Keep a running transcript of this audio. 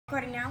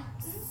Recording now.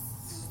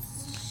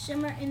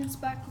 Shimmer'n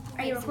sparkle.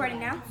 Are you recording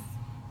now?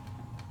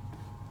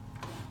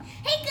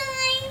 Hey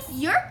guys!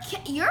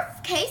 Your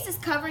case is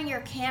covering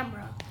your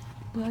camera.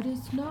 But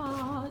it's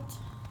not.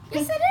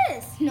 Yes, it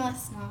is. No,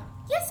 it's not.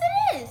 Yes,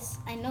 it is.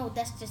 I know.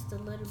 That's just a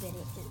little bit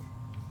of it.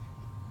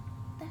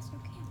 That's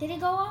okay. Did it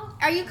go off?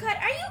 Are you recording?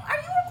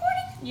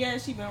 Yeah,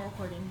 she been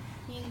recording.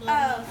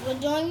 We're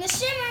doing the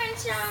Shimmer'n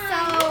shine.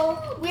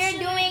 So we're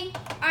doing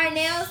our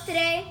nails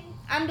today.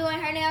 I'm doing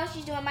her nails.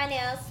 She's doing my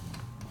nails.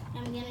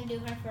 I'm gonna do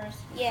her first.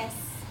 Yes.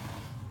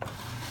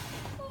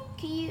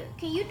 Can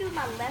you do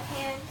my left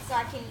hand so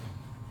I can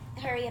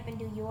hurry up and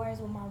do yours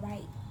with my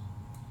right?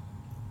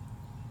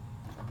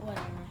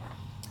 Whatever.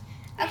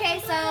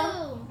 Okay,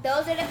 so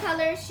those are the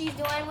colors she's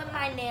doing with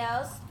my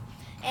nails.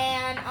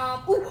 And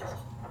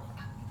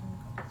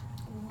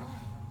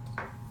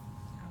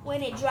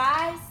when it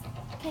dries,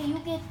 can you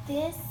get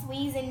this?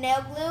 We're using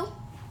nail glue.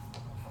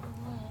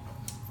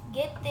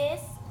 Get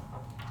this.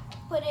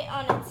 Put it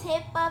on the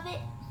tip of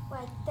it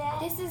like that.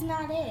 This is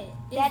not it.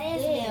 That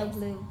is nail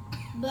glue.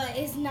 But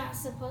it's not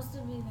supposed to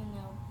be the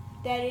nail.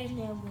 That is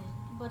nail glue.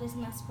 But it's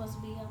not supposed to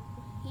be up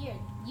here.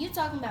 You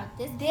talking about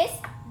this?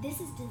 This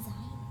is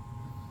design.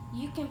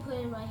 You can put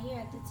it right here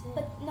at the tip.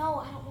 But no,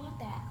 I don't want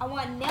that. I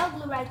want nail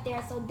glue right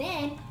there, so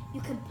then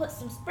you can put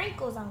some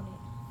sprinkles on it.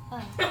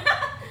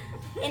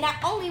 And I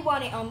only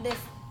want it on this.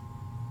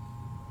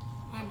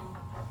 I know.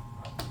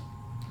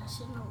 I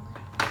should know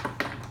that.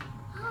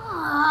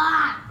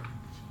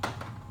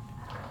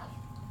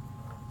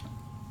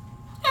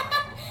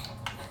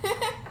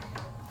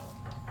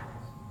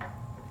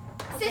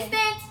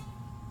 Assistant,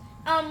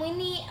 we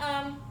need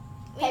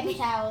Paper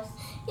towels.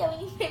 Yeah,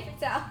 we need paper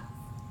towels.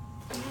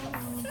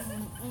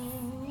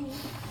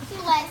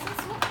 Too late.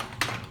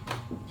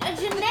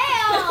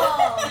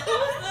 Jennel.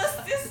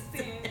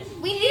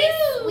 Assistant. We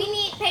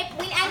need paper.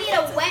 I need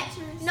a wet.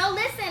 No,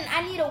 listen.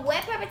 I need a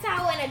wet paper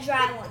towel and a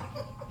dry one.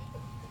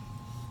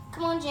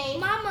 Come on, Jade.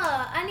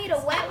 Mama, I need a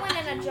wet one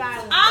and a dry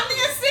one. I'm the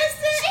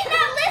assistant. She's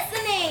not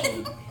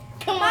listening.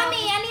 Come on.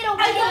 Mommy, I need a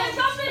wet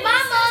one.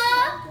 Mama,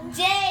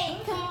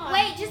 Jade, Come on.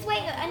 wait, just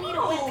wait. I need a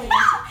wet one.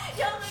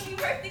 Y'all let me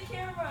work the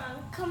camera.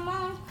 Come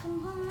on.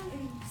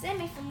 Send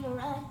me from the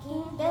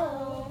rocking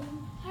boat.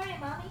 Hurry,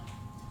 mommy.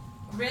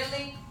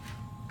 Really?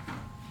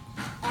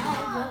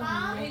 Oh,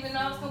 I didn't even know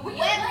I was gonna be.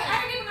 I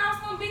didn't even know I was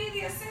gonna be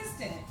the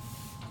assistant.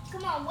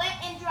 Come on, wet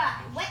and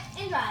dry. Wet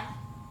and dry.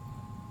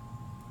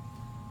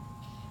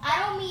 I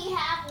don't mean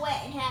half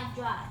wet and half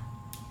dry.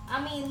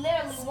 I mean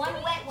literally one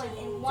wet one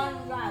and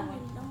one dry one.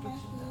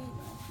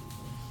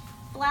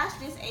 Flash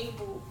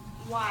disabled.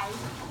 Why?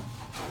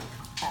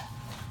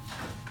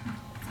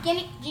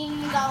 Skinny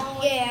jeans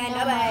on. Yeah,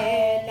 no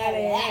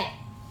bad.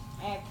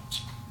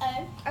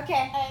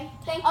 Okay.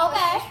 Thank you.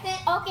 assistant.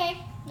 Okay.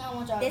 Now I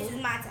want y'all This to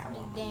is my time.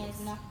 dance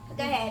now.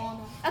 Go ahead.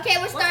 Okay,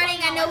 we're starting.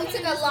 I know we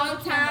took a long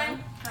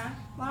time,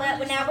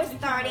 but now we're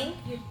starting.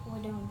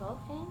 We're doing both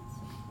hands?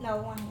 No,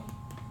 one hand.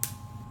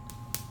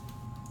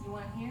 You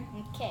want here?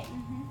 Okay.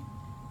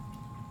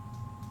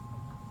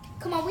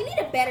 Come on, we need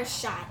a better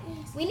shot.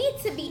 We need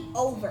to be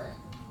over.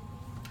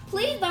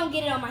 Please don't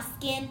get it on my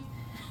skin.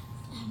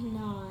 I'm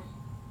not.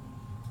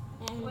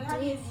 And Wait, how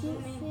do you if you zoom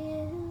in?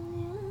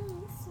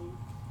 feel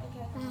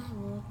Okay. I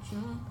will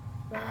jump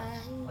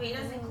right Wait, it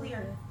doesn't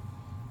clear.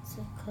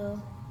 to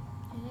come.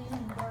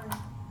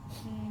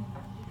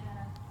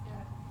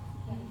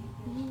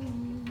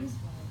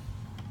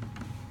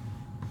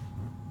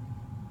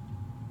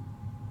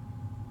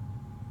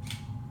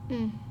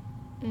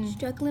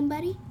 Struggling,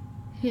 buddy?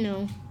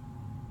 No.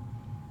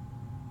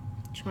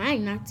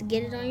 Trying not to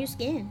get it on your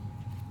skin.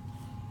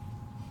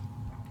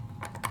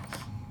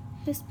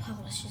 This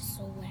polish is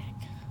so whack.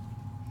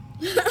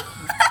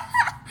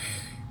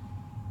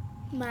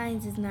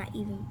 Mine's is not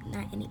any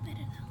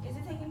better though. Is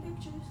it taking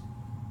pictures?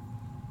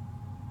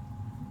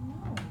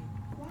 No.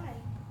 Why?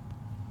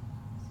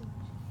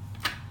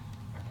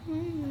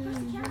 Press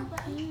the camera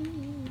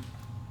button.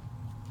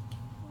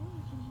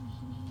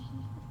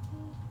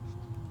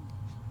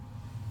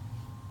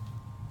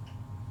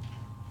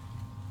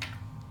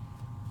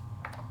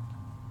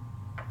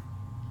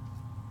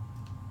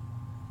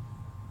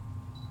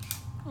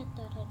 I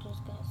thought I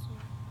just got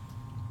some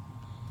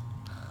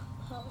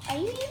polish. Are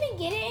you even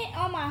getting it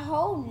on my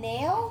whole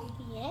nail?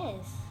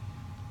 Yes.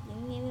 You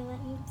didn't even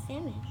let me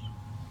finish.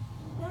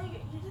 No,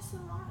 you're just a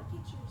lot of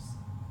pictures.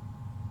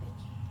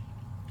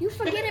 You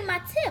forgetting my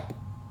tip.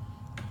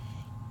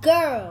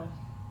 Girl.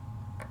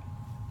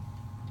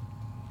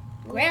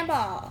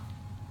 Grandpa. I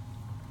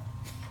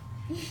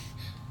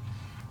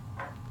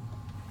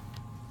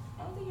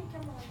don't think your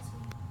camera likes me.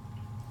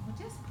 Well,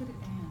 just put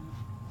it down.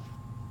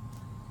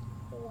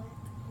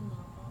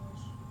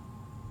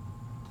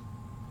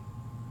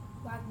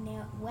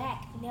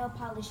 Whack nail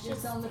polish.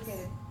 Just don't look at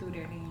it through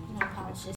their nails. No polish.